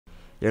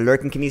You're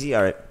lurking, Kinesi?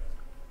 Alright.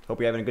 Hope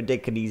you're having a good day,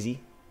 Kinesi.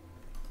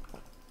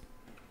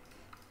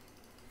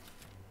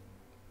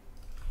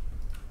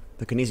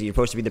 The Kinesi, you're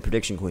supposed to be the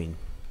prediction queen.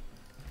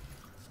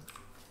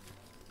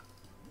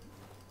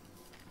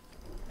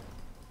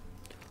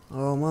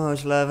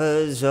 Almost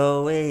lovers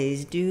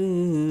always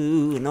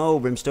do. No,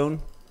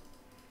 Brimstone.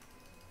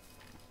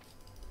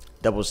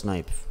 Double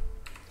snipe.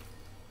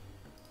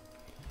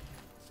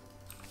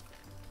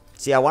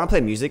 See, I want to play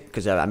music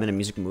because I'm in a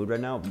music mood right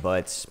now,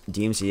 but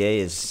DMCA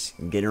is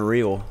getting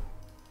real.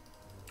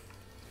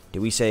 Do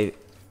we say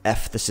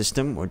F the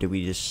system or do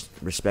we just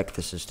respect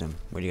the system?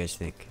 What do you guys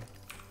think?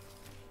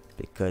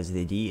 Because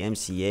the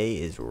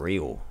DMCA is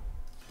real.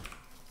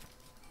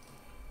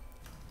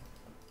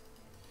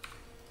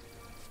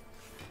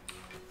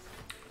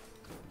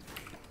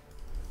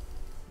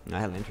 I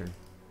have an intern.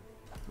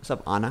 What's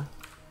up, Anna?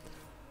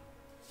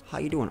 How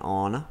you doing,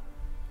 Anna?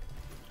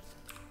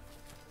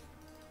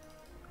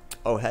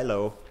 Oh,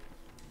 hello.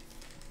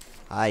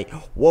 Hi.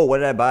 Whoa, what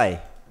did I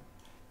buy?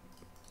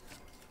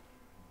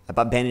 I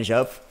bought bandage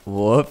up.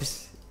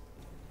 Whoops.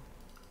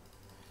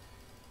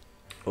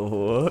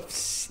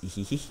 Whoops.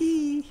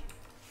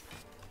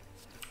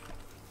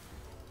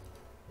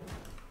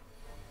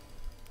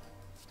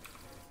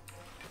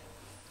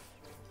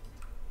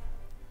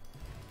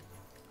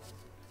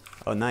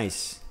 Oh,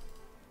 nice.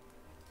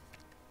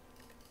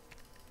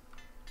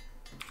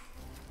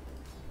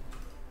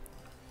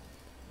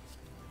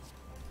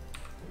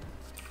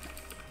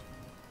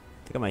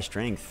 Look at my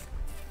strength.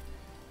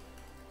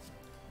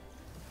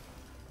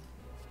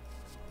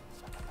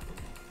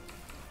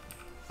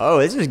 Oh,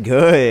 this is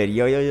good.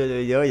 Yo, yo, yo, yo,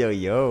 yo, yo,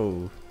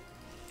 yo.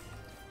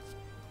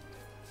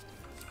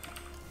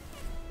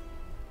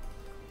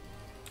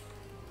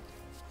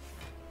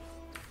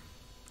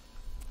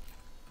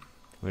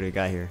 What do we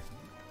got here?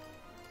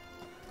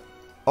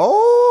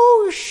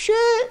 Oh,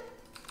 shit.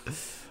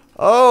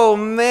 Oh,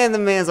 man, the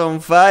man's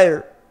on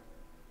fire.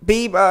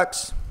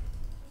 B-Box.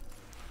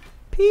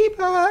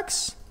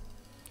 P-Box.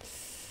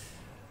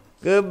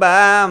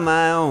 Goodbye,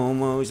 my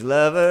almost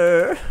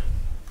lover.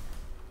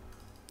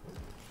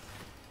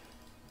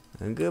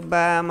 And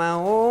goodbye, my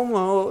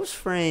almost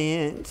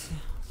friend.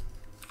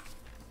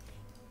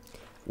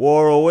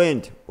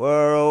 Whirlwind,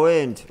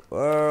 whirlwind,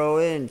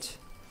 whirlwind.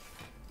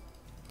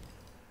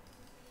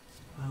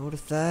 I would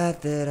have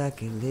thought that I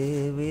could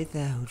live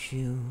without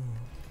you.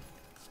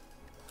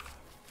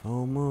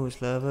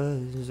 Almost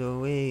lovers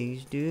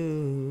always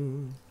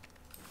do.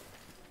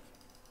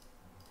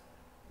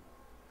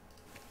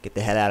 Get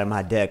the hell out of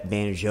my deck,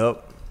 bandage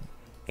up.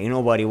 Ain't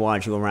nobody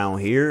want you around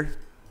here.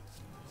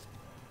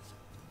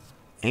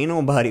 Ain't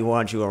nobody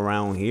want you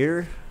around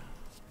here.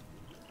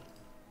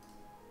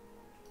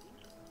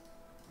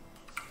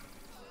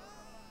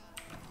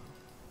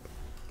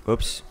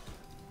 Whoops.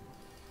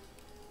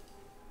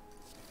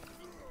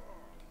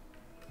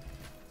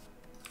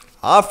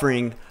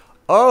 Offering.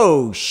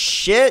 Oh,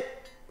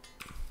 shit.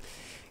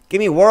 Give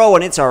me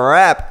Whirlwind, it's a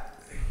wrap.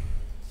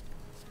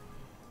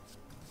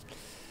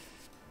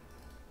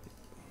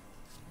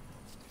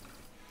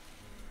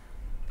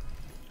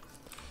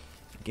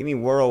 Give me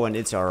Whirlwind,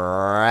 it's a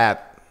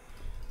wrap.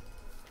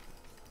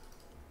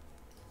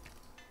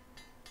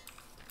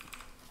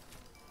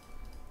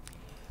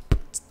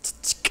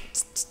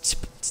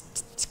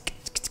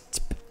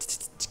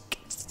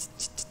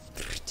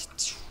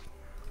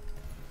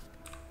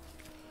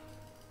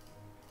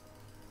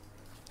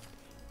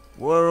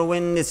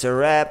 Whirlwind, it's a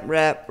rap,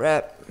 rap,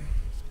 rap.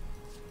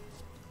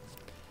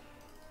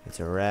 It's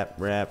a rap,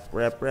 rap,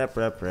 rap, rap,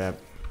 rap, rap.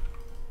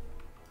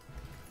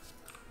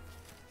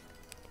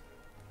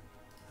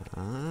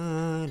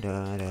 Da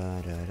da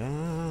da da da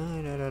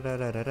da da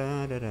da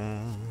da da da.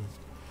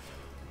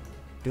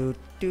 Do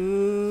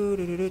do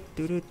do do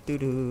do do do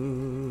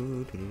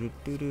do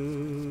do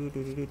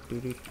do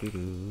do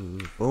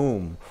do.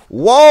 Boom!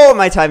 Whoa!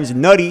 My time's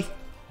nutty.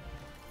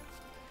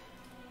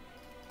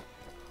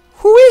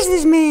 Who is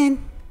this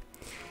man?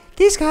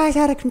 This guy's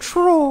out of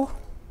control.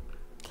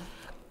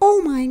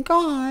 Oh my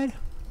god.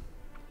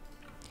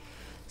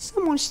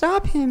 Someone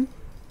stop him.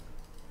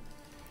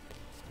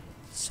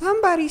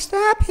 Somebody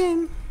stop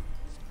him.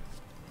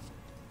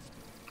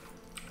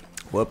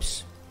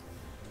 Whoops.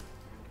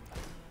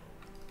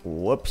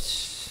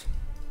 Whoops.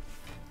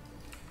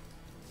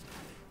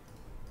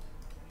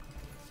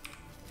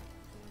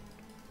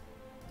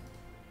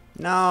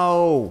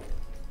 No.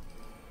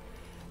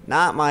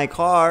 Not my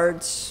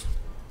cards.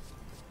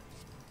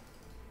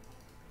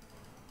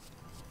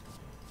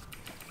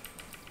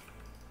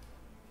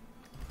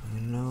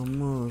 And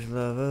almost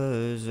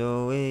lovers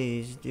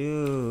always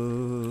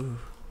do.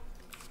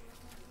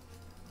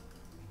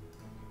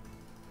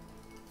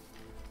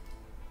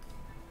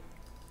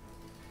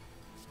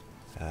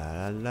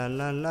 La la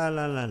la la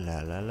la la la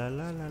la la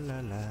la la la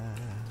la.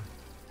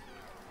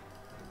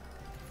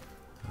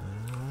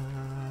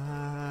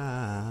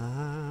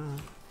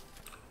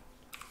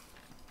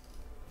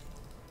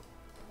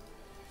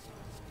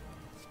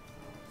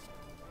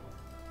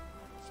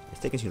 It's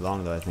taking too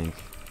long though, I think.